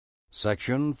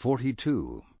Section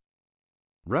 42.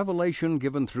 Revelation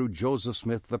given through Joseph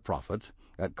Smith the prophet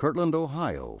at Kirtland,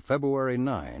 Ohio, February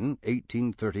 9,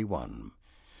 1831.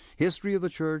 History of the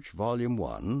Church, Volume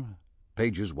 1,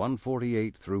 pages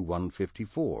 148 through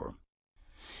 154.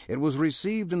 It was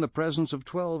received in the presence of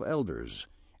 12 elders,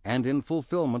 and in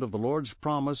fulfillment of the Lord's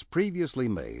promise previously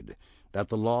made that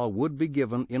the law would be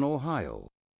given in Ohio.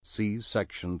 See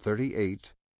Section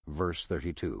 38, verse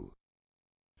 32.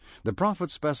 The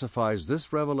prophet specifies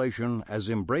this revelation as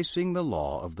embracing the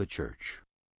law of the Church.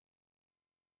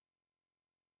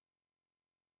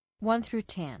 1 through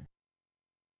 10.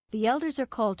 The elders are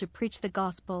called to preach the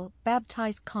gospel,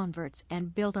 baptize converts,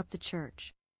 and build up the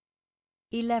church.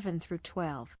 11 through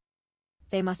 12.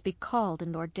 They must be called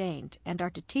and ordained, and are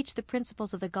to teach the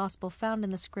principles of the gospel found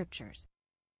in the Scriptures.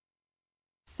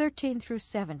 13 through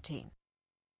 17.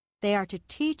 They are to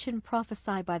teach and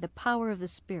prophesy by the power of the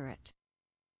Spirit.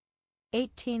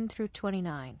 18 through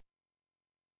 29.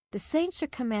 The saints are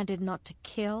commanded not to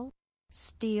kill,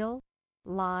 steal,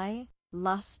 lie,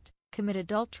 lust, commit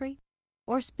adultery,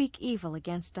 or speak evil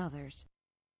against others.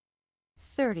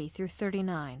 30 through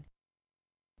 39.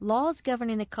 Laws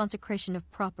governing the consecration of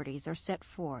properties are set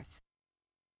forth.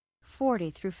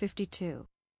 40 through 52.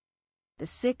 The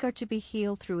sick are to be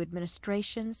healed through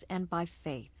administrations and by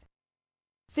faith.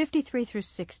 53 through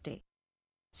 60.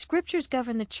 Scriptures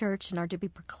govern the church and are to be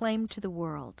proclaimed to the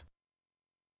world.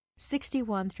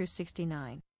 61 through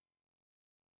 69.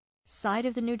 Sight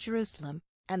of the New Jerusalem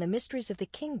and the mysteries of the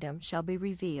kingdom shall be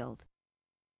revealed.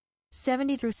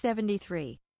 70 through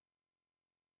 73.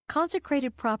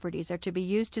 Consecrated properties are to be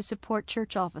used to support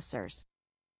church officers.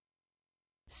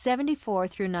 74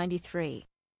 through 93.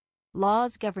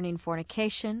 Laws governing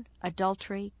fornication,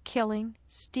 adultery, killing,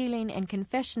 stealing, and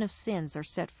confession of sins are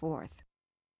set forth.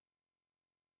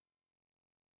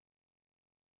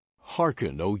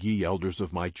 Hearken, O ye elders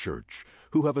of my church,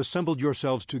 who have assembled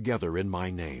yourselves together in my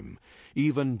name,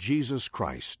 even Jesus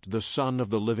Christ, the Son of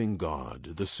the living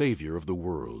God, the Savior of the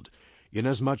world,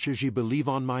 inasmuch as ye believe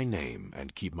on my name,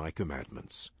 and keep my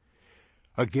commandments.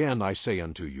 Again I say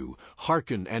unto you,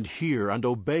 hearken and hear, and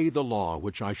obey the law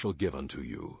which I shall give unto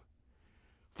you.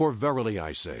 For verily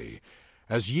I say,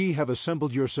 as ye have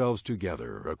assembled yourselves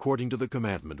together, according to the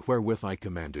commandment wherewith I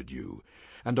commanded you,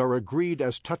 and are agreed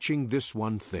as touching this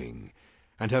one thing,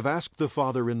 and have asked the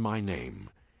Father in my name,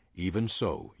 even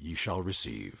so ye shall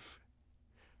receive.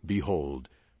 Behold,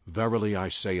 verily I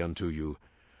say unto you,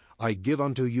 I give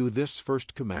unto you this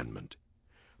first commandment,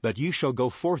 that ye shall go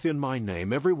forth in my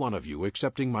name, every one of you,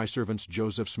 excepting my servants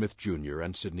Joseph Smith, Jr.,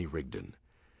 and Sidney Rigdon.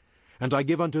 And I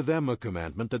give unto them a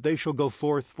commandment, that they shall go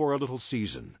forth for a little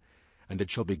season, and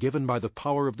it shall be given by the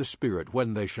power of the Spirit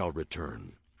when they shall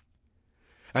return.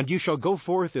 And ye shall go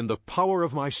forth in the power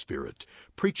of my Spirit,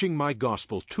 preaching my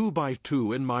gospel 2 by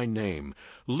 2 in my name,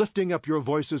 lifting up your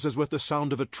voices as with the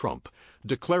sound of a trump,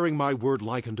 declaring my word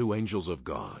like unto angels of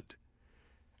God.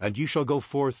 And ye shall go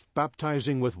forth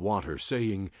baptizing with water,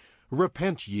 saying,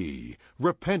 repent ye,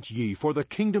 for the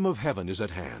kingdom of heaven is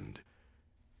at hand.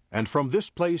 And from this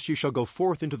place ye shall go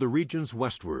forth into the regions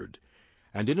westward,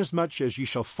 and inasmuch as ye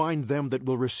shall find them that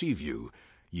will receive you,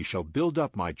 ye shall build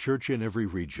up my church in every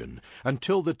region,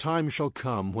 until the time shall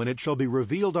come when it shall be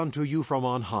revealed unto you from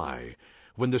on high,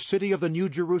 when the city of the New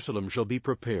Jerusalem shall be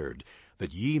prepared,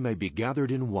 that ye may be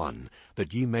gathered in one,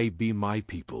 that ye may be my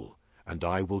people, and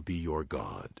I will be your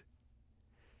God.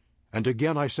 And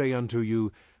again I say unto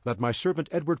you, that my servant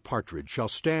Edward Partridge shall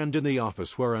stand in the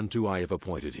office whereunto I have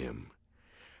appointed him.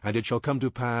 And it shall come to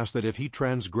pass that if he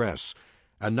transgress,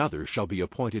 another shall be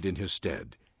appointed in his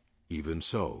stead. Even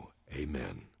so,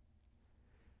 Amen.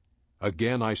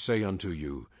 Again I say unto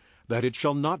you, that it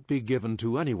shall not be given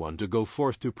to anyone to go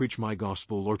forth to preach my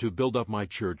gospel, or to build up my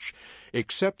church,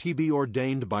 except he be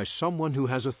ordained by someone who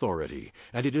has authority,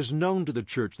 and it is known to the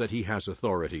church that he has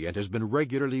authority, and has been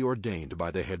regularly ordained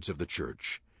by the heads of the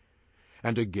church.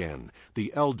 And again,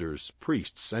 the elders,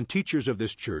 priests, and teachers of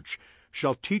this church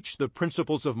shall teach the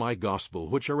principles of my gospel,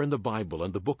 which are in the Bible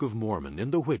and the Book of Mormon,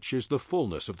 in the which is the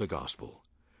fullness of the gospel.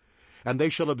 And they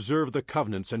shall observe the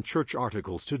covenants and church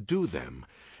articles to do them,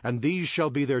 and these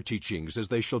shall be their teachings, as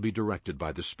they shall be directed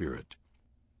by the Spirit.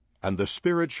 And the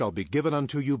Spirit shall be given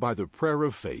unto you by the prayer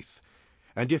of faith,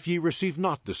 and if ye receive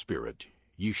not the Spirit,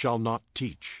 ye shall not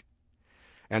teach.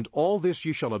 And all this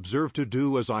ye shall observe to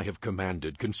do as I have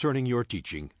commanded concerning your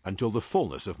teaching, until the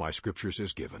fullness of my Scriptures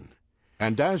is given.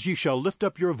 And as ye shall lift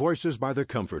up your voices by the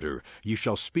Comforter, ye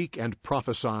shall speak and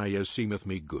prophesy as seemeth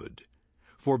me good.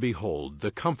 For behold, the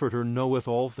Comforter knoweth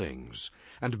all things,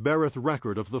 and beareth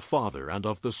record of the Father and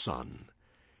of the Son.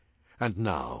 And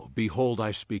now, behold,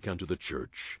 I speak unto the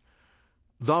church.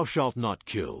 Thou shalt not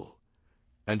kill,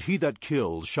 and he that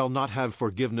kills shall not have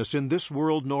forgiveness in this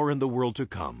world nor in the world to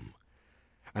come.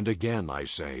 And again I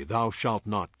say, Thou shalt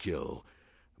not kill,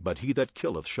 but he that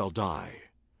killeth shall die.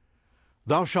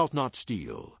 Thou shalt not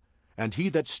steal, and he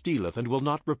that stealeth and will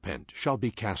not repent shall be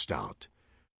cast out.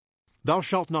 Thou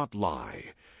shalt not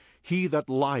lie, he that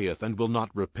lieth and will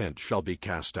not repent shall be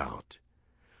cast out.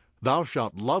 Thou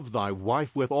shalt love thy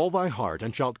wife with all thy heart,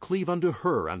 and shalt cleave unto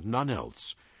her and none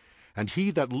else. And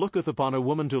he that looketh upon a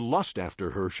woman to lust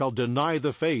after her shall deny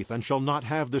the faith, and shall not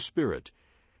have the Spirit.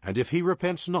 And if he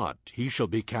repents not, he shall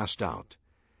be cast out.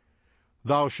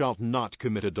 Thou shalt not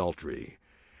commit adultery,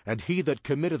 and he that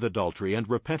committeth adultery and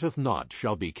repenteth not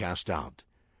shall be cast out.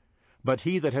 But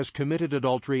he that has committed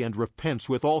adultery and repents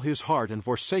with all his heart, and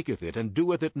forsaketh it, and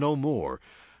doeth it no more,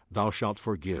 thou shalt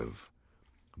forgive.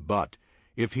 But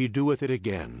if he doeth it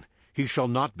again, he shall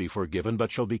not be forgiven,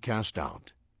 but shall be cast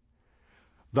out.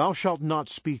 Thou shalt not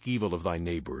speak evil of thy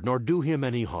neighbor, nor do him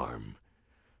any harm.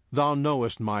 Thou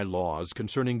knowest my laws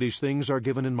concerning these things are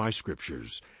given in my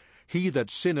Scriptures. He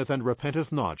that sinneth and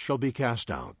repenteth not shall be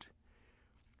cast out.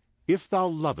 If thou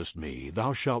lovest me,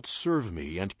 thou shalt serve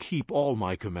me, and keep all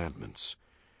my commandments.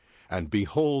 And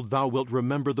behold, thou wilt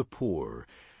remember the poor,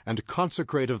 and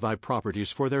consecrate of thy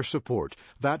properties for their support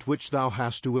that which thou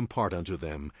hast to impart unto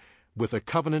them, with a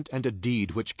covenant and a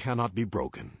deed which cannot be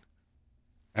broken.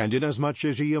 And inasmuch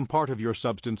as ye impart of your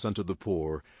substance unto the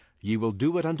poor, ye will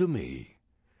do it unto me.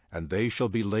 And they shall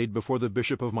be laid before the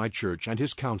bishop of my church and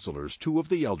his counselors, 2 of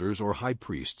the elders or high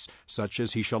priests, such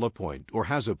as he shall appoint, or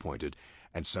has appointed,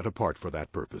 and set apart for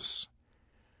that purpose.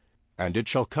 And it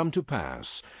shall come to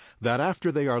pass, that after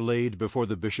they are laid before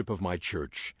the bishop of my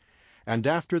church, and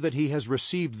after that he has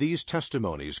received these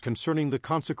testimonies concerning the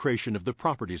consecration of the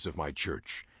properties of my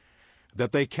church,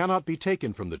 that they cannot be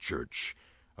taken from the church,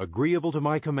 agreeable to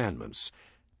my commandments,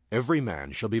 every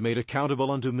man shall be made accountable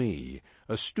unto me,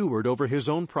 a steward over his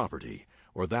own property,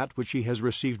 or that which he has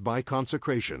received by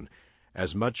consecration,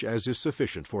 as much as is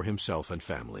sufficient for himself and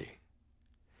family.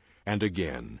 And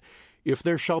again, if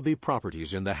there shall be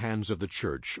properties in the hands of the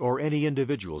church, or any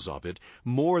individuals of it,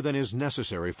 more than is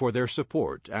necessary for their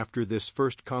support after this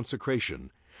first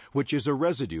consecration, which is a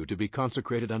residue to be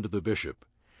consecrated unto the bishop,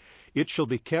 it shall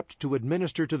be kept to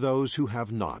administer to those who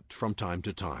have not from time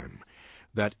to time,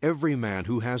 that every man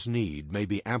who has need may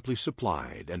be amply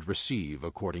supplied, and receive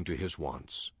according to his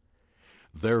wants.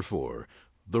 Therefore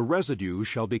the residue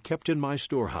shall be kept in my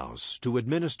storehouse, to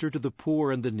administer to the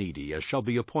poor and the needy, as shall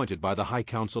be appointed by the high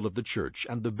council of the church,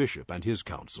 and the bishop and his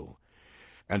council,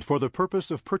 and for the purpose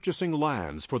of purchasing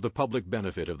lands for the public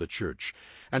benefit of the church,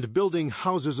 and building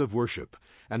houses of worship,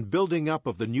 and building up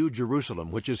of the new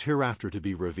Jerusalem which is hereafter to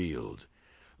be revealed,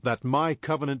 that my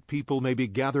covenant people may be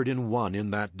gathered in one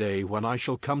in that day when I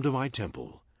shall come to my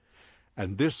temple.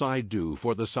 And this I do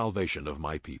for the salvation of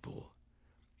my people.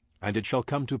 And it shall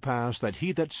come to pass that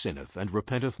he that sinneth and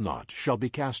repenteth not shall be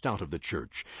cast out of the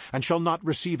church, and shall not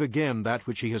receive again that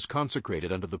which he has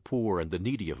consecrated unto the poor and the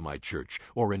needy of my church,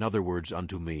 or in other words,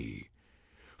 unto me.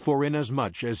 For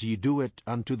inasmuch as ye do it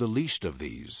unto the least of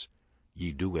these,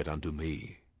 ye do it unto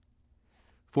me.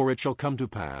 For it shall come to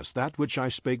pass, that which I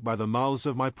spake by the mouths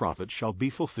of my prophets shall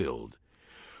be fulfilled.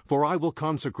 For I will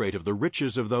consecrate of the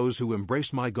riches of those who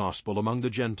embrace my gospel among the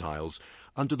Gentiles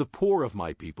unto the poor of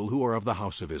my people who are of the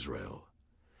house of Israel.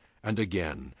 And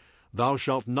again, thou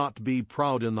shalt not be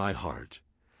proud in thy heart.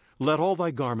 Let all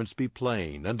thy garments be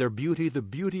plain, and their beauty the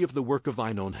beauty of the work of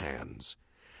thine own hands.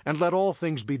 And let all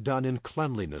things be done in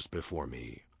cleanliness before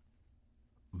me.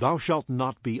 Thou shalt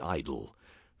not be idle,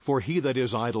 for he that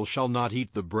is idle shall not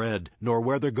eat the bread, nor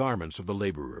wear the garments of the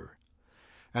laborer.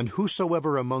 And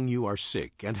whosoever among you are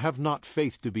sick, and have not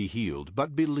faith to be healed,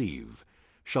 but believe,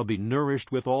 shall be nourished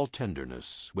with all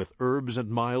tenderness, with herbs and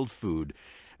mild food,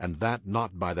 and that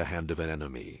not by the hand of an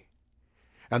enemy.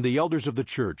 And the elders of the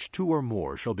church, 2 or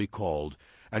more, shall be called,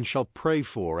 and shall pray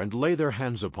for and lay their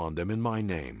hands upon them in my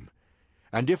name.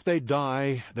 And if they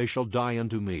die, they shall die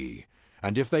unto me,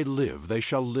 and if they live, they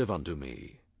shall live unto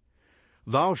me.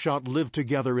 Thou shalt live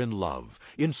together in love,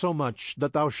 insomuch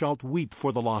that thou shalt weep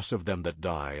for the loss of them that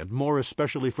die, and more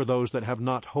especially for those that have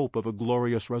not hope of a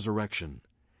glorious resurrection.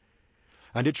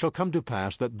 And it shall come to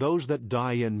pass that those that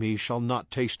die in me shall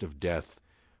not taste of death,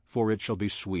 for it shall be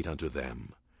sweet unto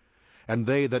them. And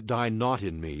they that die not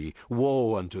in me,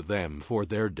 woe unto them, for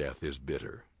their death is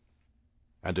bitter.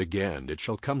 And again it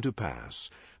shall come to pass,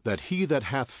 that he that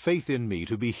hath faith in me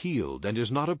to be healed, and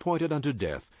is not appointed unto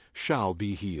death, shall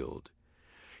be healed.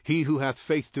 He who hath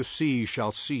faith to see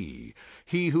shall see.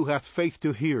 He who hath faith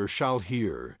to hear shall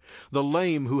hear. The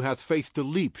lame who hath faith to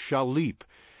leap shall leap.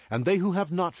 And they who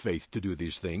have not faith to do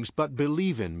these things, but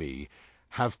believe in me,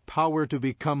 have power to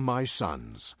become my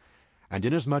sons. And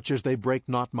inasmuch as they break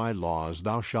not my laws,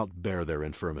 thou shalt bear their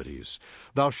infirmities.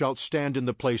 Thou shalt stand in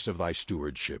the place of thy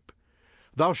stewardship.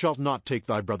 Thou shalt not take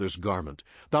thy brother's garment.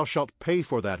 Thou shalt pay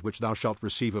for that which thou shalt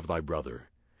receive of thy brother.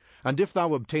 And if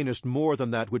thou obtainest more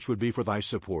than that which would be for thy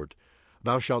support,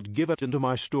 thou shalt give it into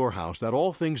my storehouse, that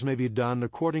all things may be done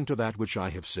according to that which I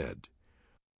have said.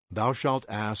 Thou shalt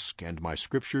ask, and my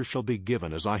scriptures shall be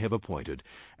given as I have appointed,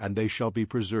 and they shall be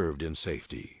preserved in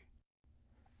safety.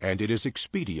 And it is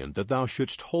expedient that thou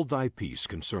shouldst hold thy peace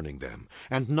concerning them,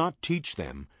 and not teach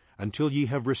them, until ye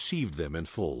have received them in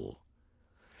full.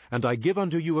 And I give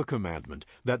unto you a commandment,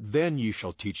 that then ye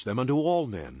shall teach them unto all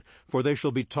men, for they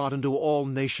shall be taught unto all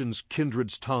nations,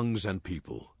 kindreds, tongues, and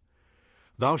people.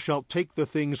 Thou shalt take the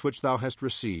things which thou hast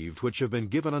received, which have been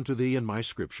given unto thee in my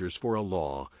scriptures for a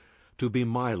law, to be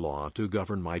my law to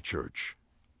govern my church.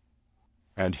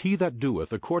 And he that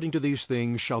doeth according to these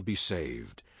things shall be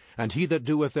saved, and he that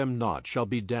doeth them not shall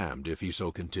be damned, if he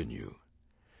so continue.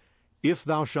 If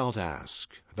thou shalt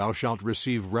ask, thou shalt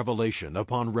receive revelation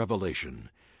upon revelation,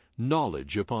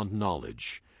 knowledge upon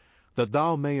knowledge, that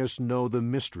thou mayest know the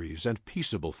mysteries and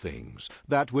peaceable things,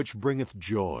 that which bringeth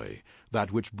joy,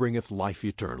 that which bringeth life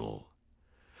eternal.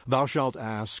 Thou shalt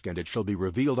ask, and it shall be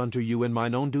revealed unto you in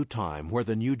mine own due time, where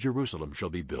the new Jerusalem shall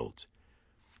be built.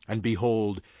 And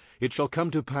behold, it shall come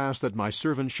to pass that my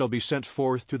servants shall be sent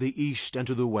forth to the east and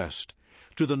to the west,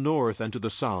 to the north and to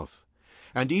the south.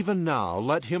 And even now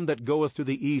let him that goeth to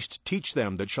the east teach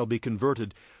them that shall be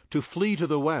converted to flee to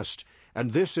the west, and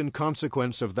this in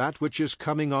consequence of that which is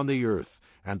coming on the earth,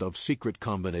 and of secret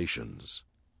combinations.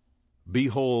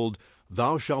 Behold,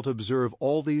 thou shalt observe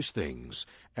all these things,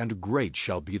 and great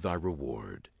shall be thy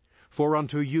reward. For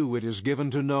unto you it is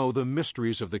given to know the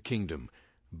mysteries of the kingdom,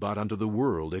 but unto the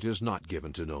world it is not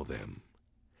given to know them.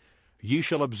 Ye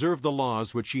shall observe the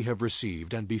laws which ye have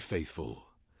received, and be faithful.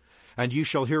 And ye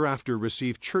shall hereafter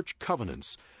receive church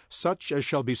covenants, such as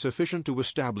shall be sufficient to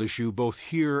establish you both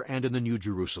here and in the New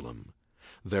Jerusalem.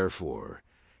 Therefore,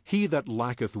 he that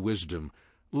lacketh wisdom,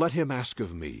 let him ask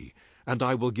of me, and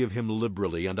I will give him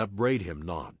liberally, and upbraid him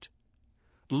not.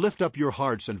 Lift up your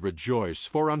hearts and rejoice,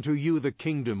 for unto you the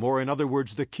kingdom, or in other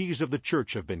words, the keys of the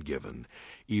church have been given.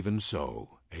 Even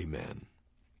so, Amen.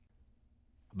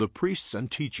 The priests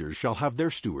and teachers shall have their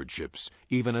stewardships,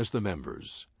 even as the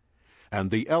members.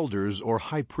 And the elders or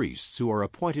high priests, who are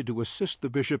appointed to assist the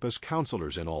bishop as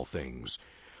counselors in all things,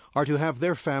 are to have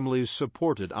their families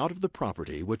supported out of the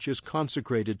property which is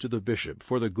consecrated to the bishop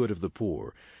for the good of the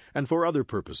poor, and for other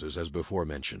purposes as before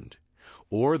mentioned.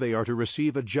 Or they are to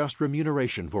receive a just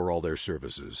remuneration for all their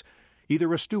services,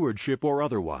 either a stewardship or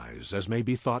otherwise, as may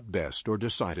be thought best or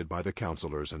decided by the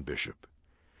counselors and bishop.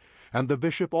 And the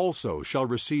bishop also shall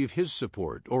receive his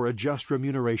support or a just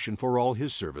remuneration for all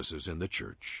his services in the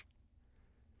church.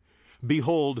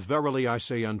 Behold, verily I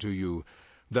say unto you,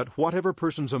 that whatever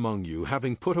persons among you,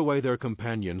 having put away their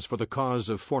companions for the cause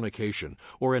of fornication,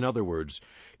 or in other words,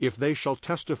 if they shall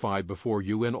testify before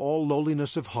you in all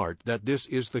lowliness of heart that this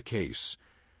is the case,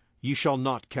 ye shall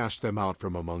not cast them out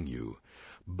from among you.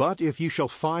 But if ye shall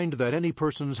find that any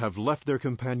persons have left their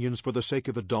companions for the sake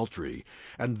of adultery,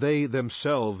 and they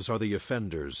themselves are the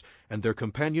offenders, and their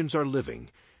companions are living,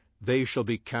 they shall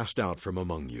be cast out from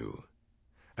among you.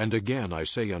 And again I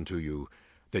say unto you,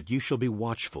 that ye shall be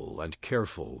watchful and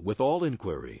careful with all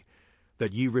inquiry,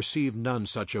 that ye receive none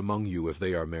such among you if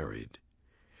they are married.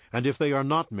 And if they are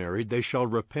not married, they shall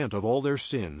repent of all their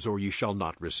sins, or ye shall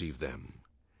not receive them.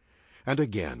 And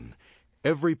again,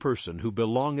 every person who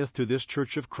belongeth to this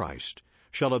church of Christ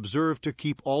shall observe to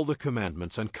keep all the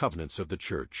commandments and covenants of the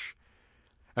church.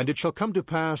 And it shall come to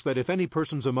pass that if any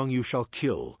persons among you shall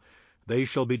kill, they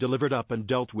shall be delivered up and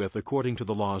dealt with according to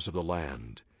the laws of the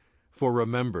land. For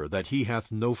remember that he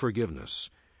hath no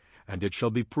forgiveness, and it shall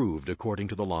be proved according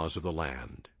to the laws of the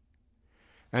land.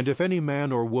 And if any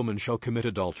man or woman shall commit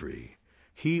adultery,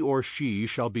 he or she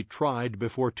shall be tried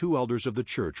before 2 elders of the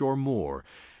church or more,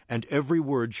 and every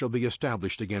word shall be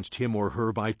established against him or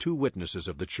her by 2 witnesses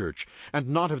of the church, and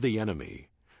not of the enemy.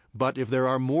 But if there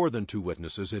are more than 2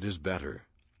 witnesses, it is better.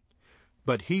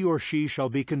 But he or she shall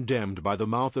be condemned by the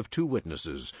mouth of 2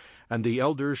 witnesses, and the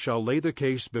elders shall lay the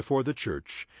case before the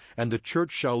church, and the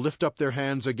church shall lift up their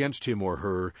hands against him or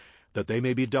her, that they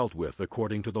may be dealt with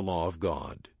according to the law of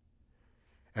God.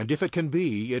 And if it can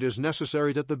be, it is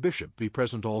necessary that the bishop be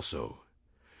present also.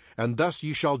 And thus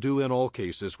ye shall do in all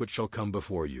cases which shall come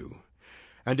before you.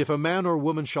 And if a man or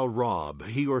woman shall rob,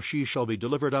 he or she shall be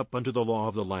delivered up unto the law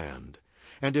of the land.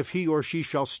 And if he or she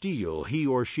shall steal, he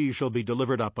or she shall be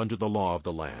delivered up unto the law of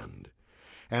the land.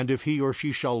 And if he or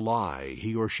she shall lie,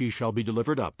 he or she shall be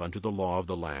delivered up unto the law of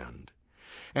the land.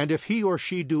 And if he or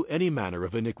she do any manner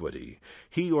of iniquity,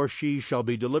 he or she shall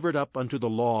be delivered up unto the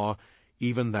law,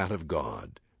 even that of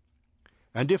God.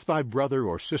 And if thy brother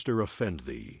or sister offend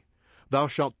thee, thou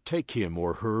shalt take him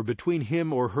or her between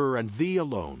him or her and thee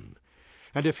alone.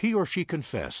 And if he or she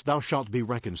confess, thou shalt be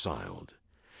reconciled.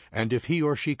 And if he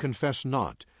or she confess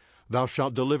not, thou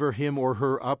shalt deliver him or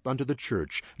her up unto the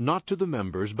church, not to the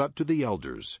members, but to the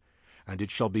elders. And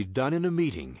it shall be done in a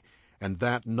meeting, and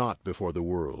that not before the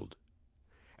world.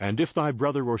 And if thy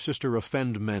brother or sister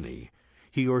offend many,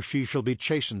 he or she shall be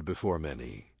chastened before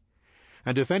many.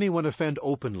 And if any one offend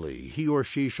openly, he or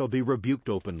she shall be rebuked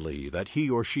openly, that he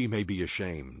or she may be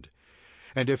ashamed.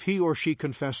 And if he or she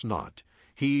confess not,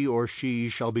 he or she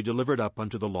shall be delivered up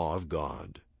unto the law of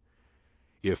God.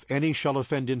 If any shall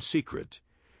offend in secret,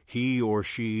 he or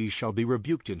she shall be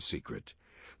rebuked in secret,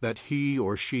 that he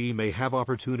or she may have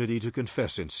opportunity to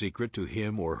confess in secret to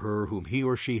him or her whom he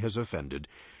or she has offended,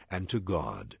 and to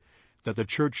God, that the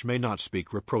church may not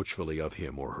speak reproachfully of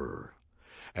him or her.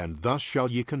 And thus shall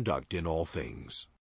ye conduct in all things.